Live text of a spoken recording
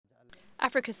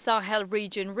Africa's Sahel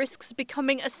region risks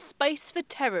becoming a space for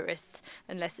terrorists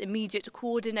unless immediate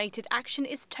coordinated action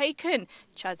is taken,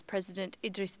 Chad's President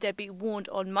Idriss Deby warned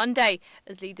on Monday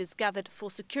as leaders gathered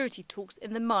for security talks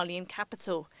in the Malian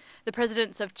capital. The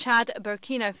presidents of Chad,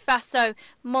 Burkina Faso,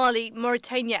 Mali,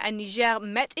 Mauritania and Niger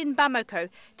met in Bamako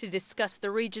to discuss the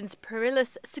region's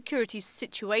perilous security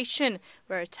situation,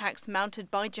 where attacks mounted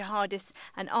by jihadists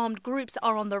and armed groups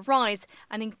are on the rise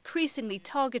and increasingly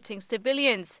targeting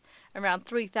civilians. Around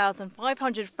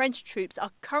 3,500 French troops are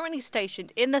currently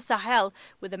stationed in the Sahel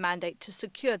with a mandate to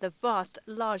secure the vast,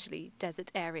 largely desert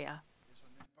area.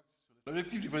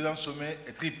 L'objectif du présent sommet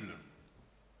est triple.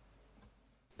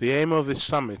 The aim of this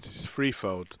summit is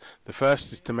threefold. The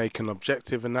first is to make an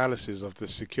objective analysis of the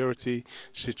security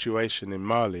situation in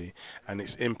Mali and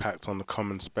its impact on the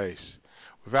common space.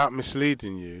 Without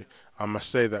misleading you, I must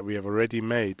say that we have already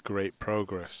made great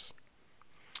progress.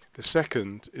 The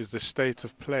second is the state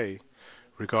of play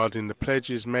regarding the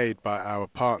pledges made by our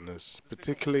partners,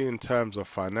 particularly in terms of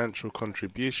financial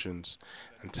contributions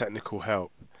and technical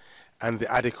help, and the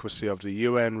adequacy of the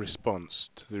UN response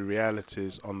to the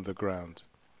realities on the ground.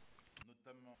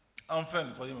 Enfin,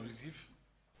 le troisième objectif.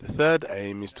 The third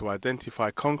aim is to identify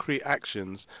concrete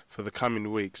actions for the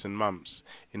coming weeks and months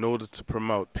in order to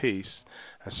promote peace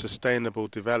and sustainable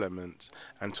development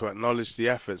and to acknowledge the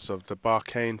efforts of the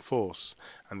Barkhane Force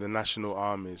and the national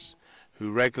armies,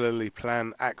 who regularly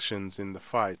plan actions in the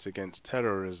fight against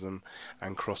terrorism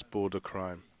and cross-border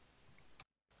crime.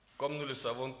 Comme nous le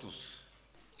savons tous.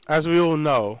 As we all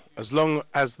know, as long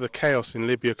as the chaos in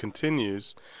Libya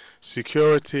continues,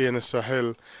 security in the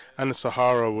Sahel and the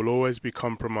Sahara will always be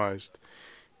compromised.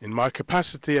 In my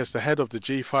capacity as the head of the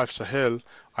G5 Sahel,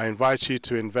 I invite you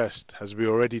to invest, as we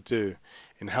already do,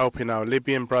 in helping our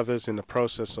Libyan brothers in the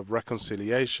process of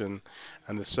reconciliation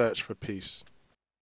and the search for peace.